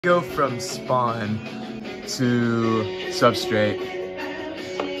Go from spawn to substrate.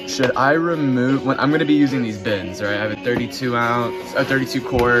 Should I remove, when I'm going to be using these bins, right? I have a 32 ounce, a 32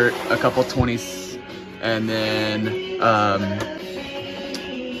 quart, a couple 20s, and then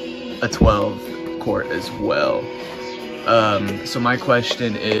a 12 quart as well. So my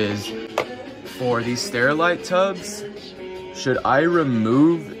question is, for these Sterilite tubs, should I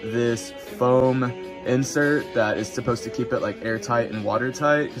remove this foam insert that is supposed to keep it like airtight and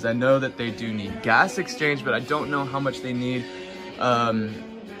watertight? Because I know that they do need gas exchange, but I don't know how much they need.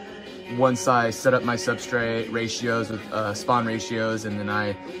 Once I set up my substrate ratios with spawn ratios, and then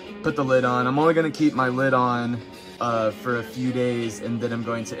I put the lid on. I'm only going to keep my lid on for a few days, and then I'm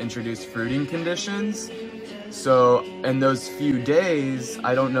going to introduce fruiting conditions. So in those few days,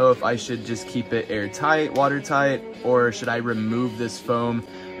 I don't know if I should just keep it airtight, watertight, or should I remove this foam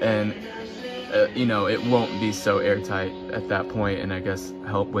and you know, it won't be so airtight at that point, and I guess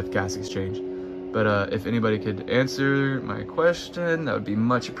help with gas exchange. But if anybody could answer my question, that would be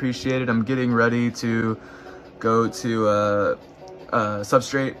much appreciated. I'm getting ready to go to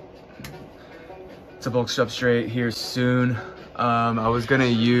substrate, to bulk substrate here soon. I was gonna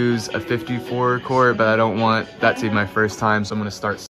use a 54 quart, but I don't want that to be my first time, so I'm gonna start